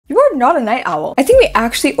are not a night owl. I think we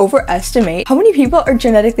actually overestimate how many people are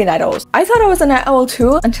genetically night owls. I thought I was a night owl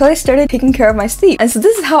too until I started taking care of my sleep. And so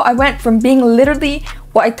this is how I went from being literally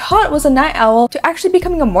what I thought was a night owl to actually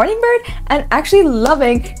becoming a morning bird and actually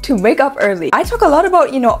loving to wake up early. I talk a lot about,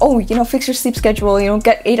 fix your sleep schedule,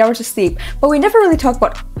 get 8 hours of sleep, but we never really talk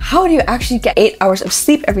about how do you actually get 8 hours of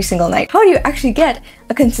sleep every single night? How do you actually get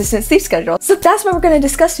a consistent sleep schedule? So that's what we're going to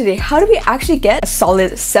discuss today. How do we actually get a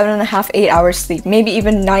solid 7.5, 8 hours sleep? Maybe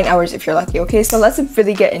even 9 hours if you're lucky, okay? So let's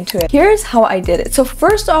really get into it. Here's how I did it. So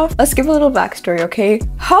first off, let's give a little backstory, okay?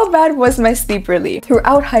 How bad was my sleep really?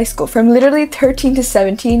 Throughout high school, from literally 13 to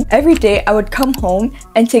 17, every day I would come home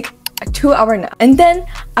and take a 2-hour nap, and then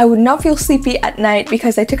I would not feel sleepy at night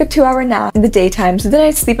because I took a 2-hour nap in the daytime, so then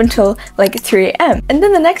I'd sleep until like 3 a.m. and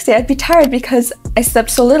then the next day I'd be tired because I slept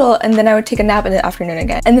so little, and then I would take a nap in the afternoon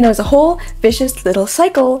again, and then it was a whole vicious little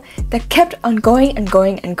cycle that kept on going and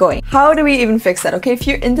going and going. How do we even fix that? Okay, if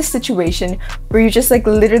you're in this situation where you're just like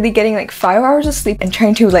literally getting like 5 hours of sleep and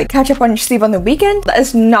trying to like catch up on your sleep on the weekend, that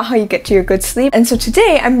is not how you get to your good sleep. And so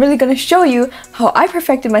today I'm really going to show you how I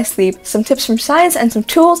perfected my sleep, some tips from science and some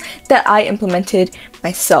tools that I implemented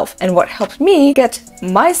myself, and what helped me get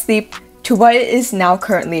my sleep to what it is now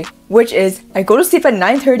currently, which is I go to sleep at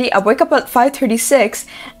 9:30, I wake up at 5:36,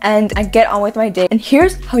 and I get on with my day. And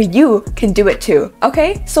here's how you can do it too.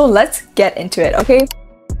 Okay, so let's get into it, okay?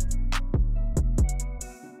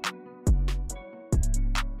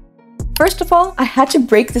 First of all, I had to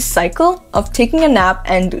break the cycle of taking a nap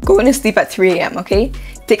and going to sleep at 3 a.m, okay?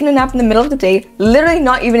 Taking a nap in the middle of the day, literally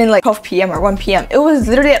not even in like 12 p.m. or 1 p.m. It was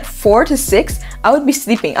literally at 4 to 6, I would be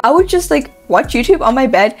sleeping. I would just like watch YouTube on my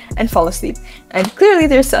bed and fall asleep. And clearly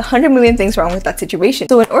there's 100 million things wrong with that situation.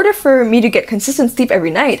 So in order for me to get consistent sleep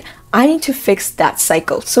every night, I need to fix that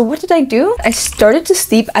cycle. So what did I do? I started to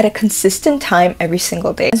sleep at a consistent time every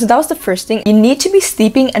single day. And so that was the first thing. You need to be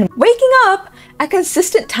sleeping and waking up at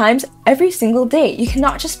consistent times every single day. You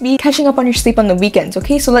cannot just be catching up on your sleep on the weekends,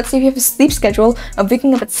 okay? So let's say if you have a sleep schedule of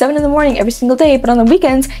waking up at 7 in the morning every single day, but on the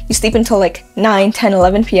weekends you sleep until like 9, 10,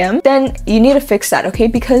 11 p.m, then you need to fix that, okay?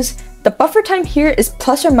 Because the buffer time here is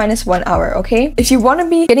plus or minus 1 hour, okay? If you want to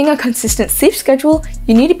be getting a consistent sleep schedule,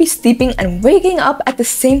 you need to be sleeping and waking up at the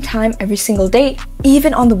same time every single day,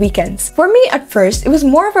 even on the weekends. For me, at first, it was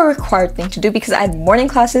more of a required thing to do because I had morning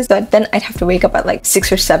classes, but then I'd have to wake up at like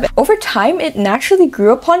 6 or 7. Over time, it naturally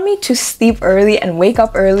grew upon me to sleep early and wake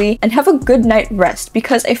up early and have a good night rest,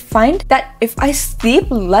 because I find that if I sleep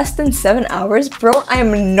less than 7 hours, bro, I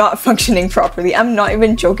am not functioning properly. I'm not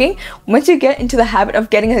even joking. Once you get into the habit of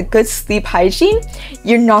getting a good sleep hygiene,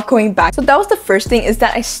 you're not going back. So that was the first thing, is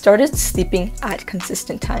that I started sleeping at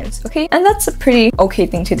consistent times, okay? And that's a pretty okay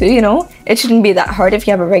thing to do, you know? It shouldn't be that hard if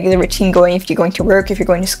you have a regular routine going, if you're going to work, if you're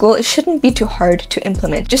going to school. It shouldn't be too hard to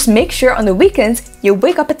implement. Just make sure on the weekends you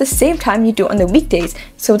wake up at the same time you do on the weekdays,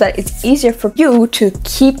 so that it's easier for you to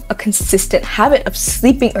keep a consistent habit of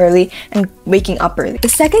sleeping early and waking up early. The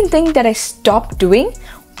second thing that I stopped doing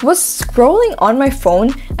was scrolling on my phone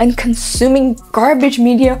and consuming garbage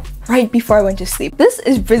media right before I went to sleep. This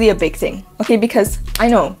is really a big thing, okay? Because I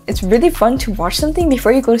know it's really fun to watch something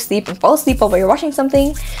before you go to sleep and fall asleep while you're watching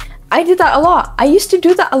something. I did that a lot. I used to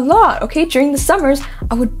do that a lot, okay? During the summers,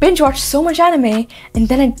 I would binge watch so much anime and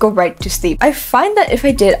then I'd go right to sleep. I find that if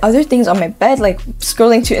I did other things on my bed, like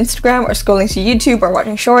scrolling to Instagram or scrolling to YouTube or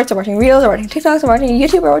watching shorts or watching reels or watching TikToks or watching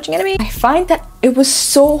YouTube or watching anime, I find that it was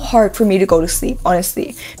so hard for me to go to sleep,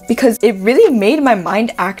 honestly, because it really made my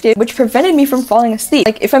mind active, which prevented me from falling asleep.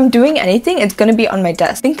 Like if I'm doing anything, it's gonna be on my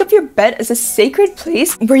desk. Think of your bed as a sacred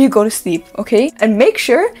place where you go to sleep, okay? And make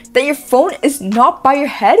sure that your phone is not by your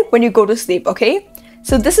head when you go to sleep, okay?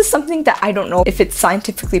 So this is something that I don't know if it's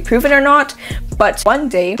scientifically proven or not, but one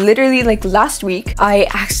day, literally like last week, I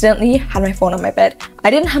accidentally had my phone on my bed. I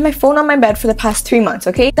didn't have my phone on my bed for the past 3 months,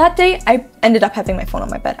 okay? That day, I ended up having my phone on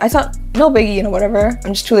my bed. I thought, no biggie, you know, whatever.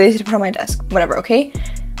 I'm just too lazy to put it on my desk, whatever, okay?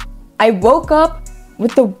 I woke up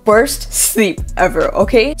with the worst sleep ever,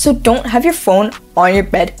 okay? So don't have your phone on your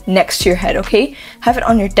bed next to your head, okay? Have it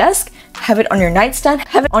on your desk, have it on your nightstand,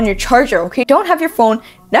 have it on your charger, okay? Don't have your phone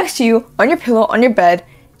next to you, on your pillow, on your bed.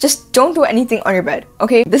 Just don't do anything on your bed,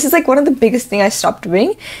 okay? This is like one of the biggest things I stopped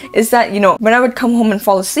doing, is that, you know, when I would come home and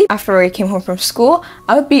fall asleep after I came home from school,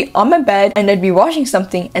 I would be on my bed and I'd be watching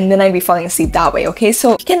something and then I'd be falling asleep that way, okay?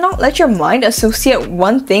 So you cannot let your mind associate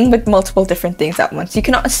one thing with multiple different things at once. You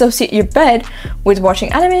cannot associate your bed with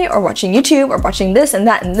watching anime or watching YouTube or watching this and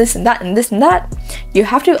that and this and that and this and that. You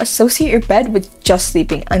have to associate your bed with just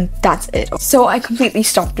sleeping, and that's it. So I completely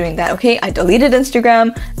stopped doing that, okay? I deleted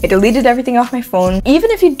Instagram, I deleted everything off my phone. Even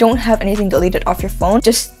if you don't have anything deleted off your phone,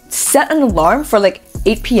 just set an alarm for like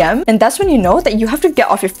 8 p.m. and that's when you know that you have to get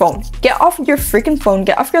off your phone. Get off your freaking phone,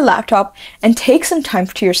 get off your laptop, and take some time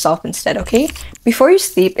to yourself instead, okay? Before you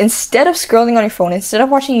sleep, instead of scrolling on your phone, instead of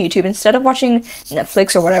watching YouTube, instead of watching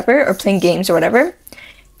Netflix or whatever, or playing games or whatever,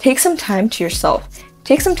 take some time to yourself.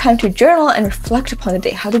 Take some time to journal and reflect upon the day.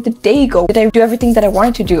 How did the day go? Did I do everything that I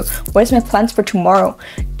wanted to do? What is my plans for tomorrow?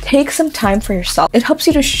 Take some time for yourself. It helps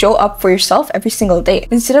you to show up for yourself every single day.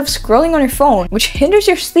 Instead of scrolling on your phone, which hinders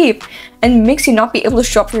your sleep and makes you not be able to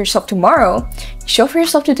show up for yourself tomorrow, show up for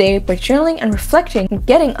yourself today by journaling and reflecting and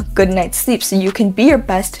getting a good night's sleep so you can be your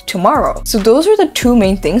best tomorrow. So those are the two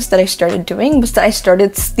main things that I started doing, was that I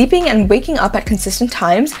started sleeping and waking up at consistent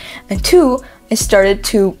times, and two, I started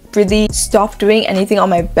to really stop doing anything on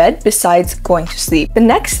my bed besides going to sleep. The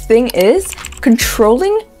next thing is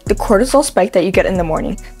controlling the cortisol spike that you get in the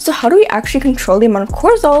morning. So how do we actually control the amount of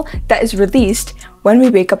cortisol that is released when we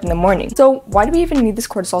wake up in the morning? So why do we even need this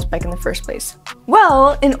cortisol spike in the first place?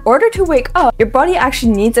 Well, in order to wake up, your body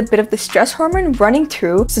actually needs a bit of the stress hormone running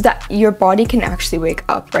through so that your body can actually wake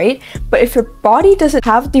up, right? But if your body doesn't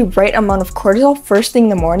have the right amount of cortisol first thing in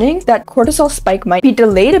the morning, that cortisol spike might be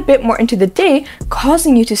delayed a bit more into the day,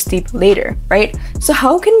 causing you to sleep later, right? So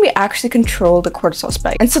how can we actually control the cortisol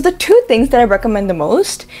spike? And so the two things that I recommend the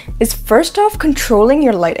most is, first off, controlling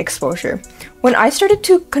your light exposure. When I started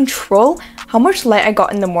to control how much light I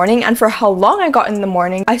got in the morning and for how long I got in the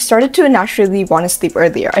morning, I started to naturally want to sleep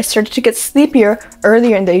earlier. I started to get sleepier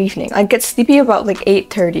earlier in the evening. I get sleepy about like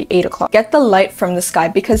 8:30, 8 o'clock. Get the light from the sky,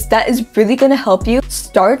 because that is really going to help you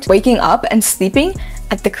start waking up and sleeping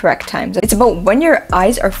at the correct times. It's about when your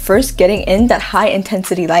eyes are first getting in that high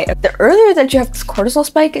intensity light. The earlier that you have this cortisol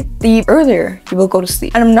spike, the earlier you will go to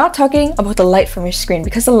sleep. And I'm not talking about the light from your screen,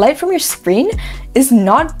 because the light from your screen is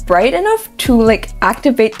not bright enough to like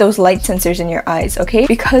activate those light sensors in your eyes, okay?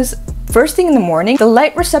 Because first thing in the morning, the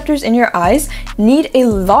light receptors in your eyes need a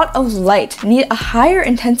lot of light, need a higher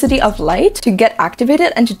intensity of light to get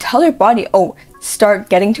activated and to tell your body, oh, start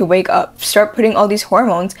getting to wake up, start putting all these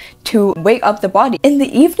hormones to wake up the body. In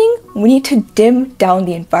the evening, we need to dim down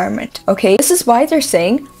the environment, okay? This is why they're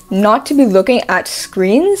saying not to be looking at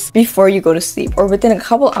screens before you go to sleep or within a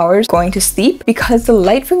couple hours going to sleep, because the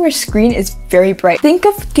light from your screen is very bright. Think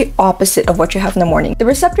of the opposite of what you have in the morning. The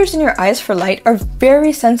receptors in your eyes for light are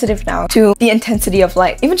very sensitive now to the intensity of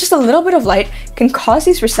light. Even just a little bit of light can cause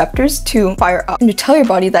these receptors to fire up and to tell your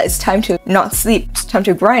body that it's time to not sleep, it's time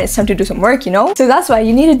to grind, it's time to do some work, you know? So that's why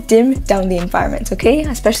you need to dim down the environment, okay?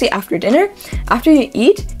 Especially after dinner, after you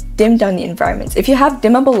eat, dim down the environments. If you have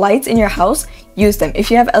dimmable lights in your house, use them.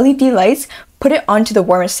 If you have LED lights, put it onto the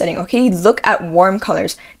warmest setting, okay? Look at warm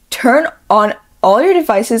colors. Turn on all your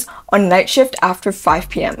devices on night shift after 5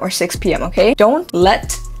 p.m. or 6 p.m., okay? Don't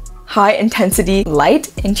let high intensity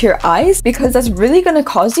light into your eyes, because that's really going to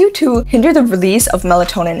cause you to hinder the release of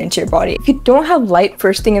melatonin into your body. If you don't have light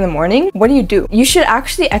first thing in the morning, what do? You should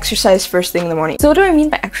actually exercise first thing in the morning. So what do I mean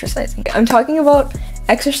by exercising? I'm talking about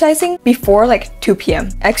exercising before like 2 p.m.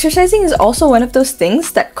 Exercising is also one of those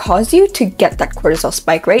things that cause you to get that cortisol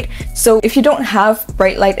spike, right? So if you don't have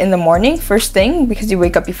bright light in the morning first thing because you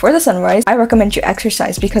wake up before the sunrise, I recommend you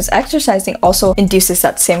exercise, because exercising also induces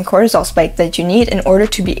that same cortisol spike that you need in order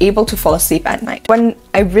to be able to fall asleep at night. When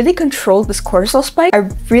I really controlled this cortisol spike, I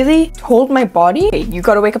really told my body, hey, you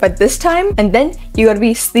gotta wake up at this time, and then you gotta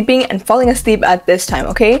be sleeping and falling asleep at this time,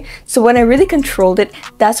 okay? So when I really controlled it,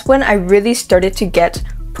 that's when I really started to get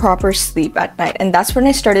proper sleep at night, and that's when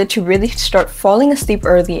I started to really start falling asleep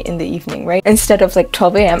early in the evening, right? Instead of like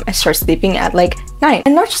 12 a.m. I start sleeping at like 9.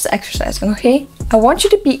 And not just exercising, okay? I want you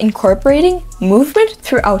to be incorporating movement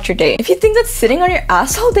throughout your day. If you think that sitting on your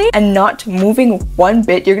ass all day and not moving one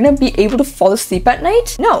bit, you're gonna be able to fall asleep at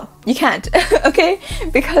night, no, you can't, okay?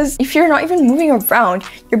 Because if you're not even moving around,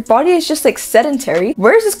 your body is just like sedentary.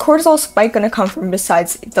 Where is this cortisol spike gonna come from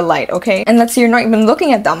besides the light, okay? And let's say you're not even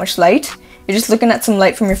looking at that much light, you're just looking at some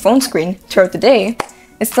light from your phone screen throughout the day.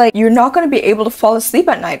 It's like you're not going to be able to fall asleep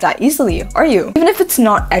at night that easily, are you? Even if it's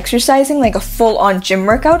not exercising like a full-on gym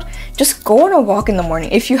workout, just go on a walk in the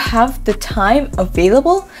morning. If you have the time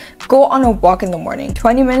available, go on a walk in the morning.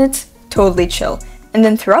 20 minutes, totally chill. And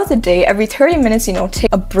then throughout the day, every 30 minutes, you know,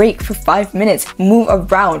 take a break for 5 minutes, move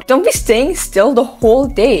around. Don't be staying still the whole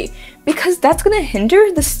day, because that's gonna hinder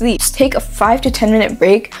the sleep. Just take a 5 to 10 minute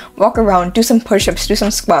break, walk around, do some push-ups, do some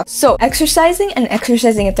squats. So exercising and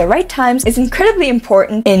exercising at the right times is incredibly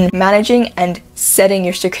important in managing and setting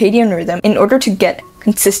your circadian rhythm in order to get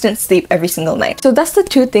consistent sleep every single night. So that's the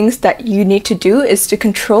two things that you need to do, is to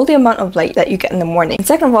control the amount of light that you get in the morning. And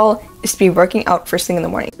second of all is to be working out first thing in the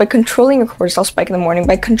morning. By controlling your cortisol spike in the morning,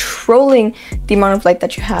 by controlling the amount of light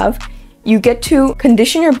that you have, you get to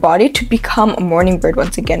condition your body to become a morning bird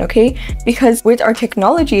once again, okay? Because with our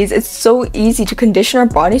technologies, it's so easy to condition our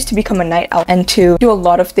bodies to become a night owl and to do a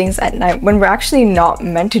lot of things at night when we're actually not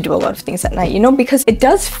meant to do a lot of things at night, you know? Because it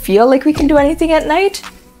does feel like we can do anything at night,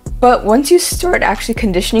 but once you start actually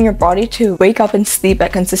conditioning your body to wake up and sleep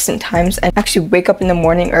at consistent times and actually wake up in the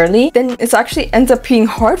morning early, then it actually ends up being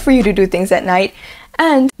hard for you to do things at night,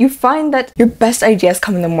 and you find that your best ideas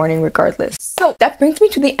come in the morning regardless. So that brings me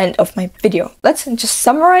to the end of my video. Let's just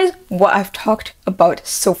summarize what I've talked about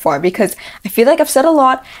so far, because I feel like I've said a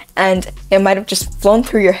lot and it might have just flown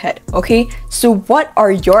through your head, okay? So what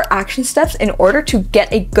are your action steps in order to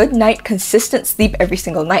get a good night, consistent sleep every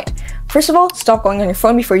single night? First of all, stop going on your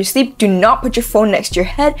phone before you sleep. Do not put your phone next to your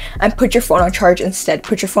head and put your phone on charge instead.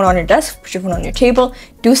 Put your phone on your desk, put your phone on your table,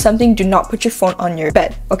 do something. Do not put your phone on your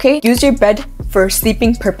bed, okay? Use your bed for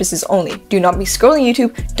sleeping purposes only. Do not be scrolling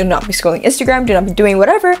YouTube, do not be scrolling Instagram, do not be doing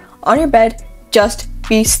whatever on your bed, just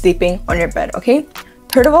be sleeping on your bed, okay?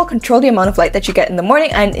 Third of all, control the amount of light that you get in the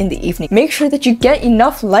morning and in the evening. Make sure that you get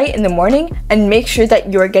enough light in the morning and make sure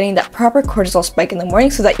that you're getting that proper cortisol spike in the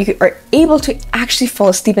morning so that you are able to actually fall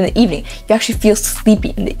asleep in the evening. You actually feel sleepy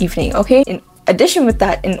in the evening, okay? In addition with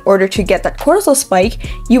that, in order to get that cortisol spike,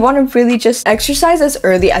 you want to really just exercise as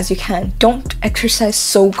early as you can. Don't exercise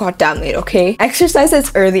so goddamn late, okay? Exercise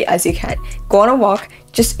as early as you can. Go on a walk.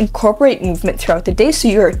 Just incorporate movement throughout the day so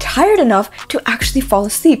you're tired enough to actually fall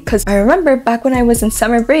asleep. Because I remember back when I was in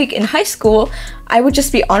summer break in high school, I would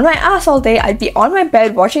just be on my ass all day. I'd be on my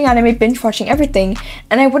bed watching anime, binge watching everything,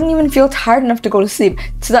 and I wouldn't even feel tired enough to go to sleep.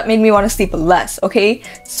 So that made me want to sleep less, okay?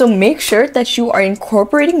 So make sure that you are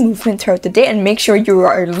incorporating movement throughout the day and make sure you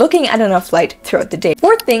are looking at enough light throughout the day.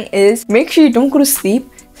 Fourth thing is make sure you don't go to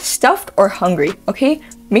sleep stuffed or hungry, okay?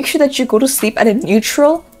 Make sure that you go to sleep at a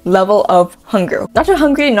neutral level of hunger. Not too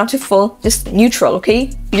hungry, not too full, just neutral, okay?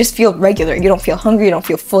 You just feel regular. You don't feel hungry, you don't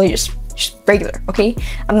feel full, you're just regular, okay?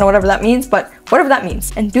 I don't know whatever that means, but whatever that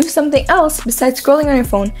means. And do something else besides scrolling on your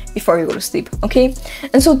phone before you go to sleep, okay?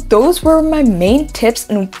 And so those were my main tips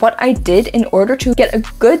and what I did in order to get a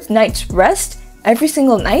good night's rest every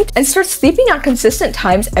single night and start sleeping at consistent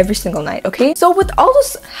times every single night, okay? So with all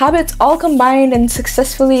those habits all combined and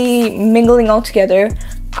successfully mingling all together,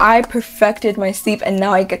 I perfected my sleep and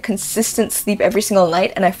now I get consistent sleep every single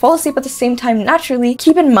night and I fall asleep at the same time naturally.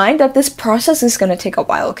 Keep in mind that this process is going to take a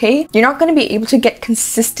while, okay? You're not going to be able to get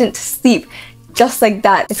consistent sleep just like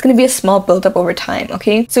that. It's going to be a small build-up over time,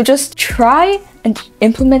 okay? So just try and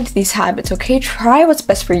implement these habits, okay? Try what's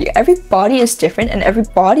best for you. Every body is different and every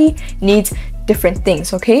body needs different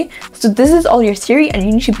things, okay? So this is all your theory and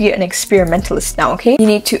you need to be an experimentalist now, okay? You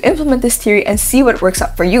need to implement this theory and see what works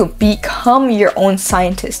out for you. Become your own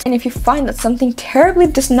scientist. And if you find that something terribly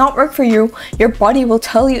does not work for you, your body will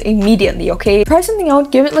tell you immediately, okay? Try something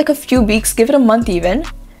out, give it like a few weeks, give it a month even,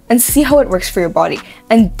 and see how it works for your body.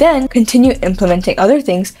 And then continue implementing other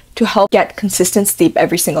things to help get consistent sleep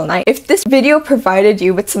every single night. If this video provided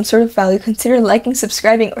you with some sort of value, consider liking,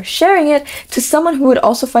 subscribing, or sharing it to someone who would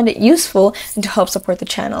also find it useful and to help support the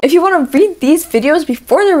channel. If you want to read these videos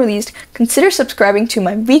before they're released, consider subscribing to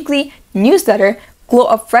my weekly newsletter, Glow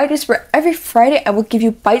Up Fridays, where every Friday I will give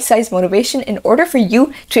you bite-sized motivation in order for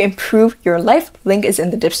you to improve your life. Link is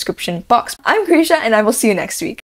in the description box. I'm Crisha and I will see you next week.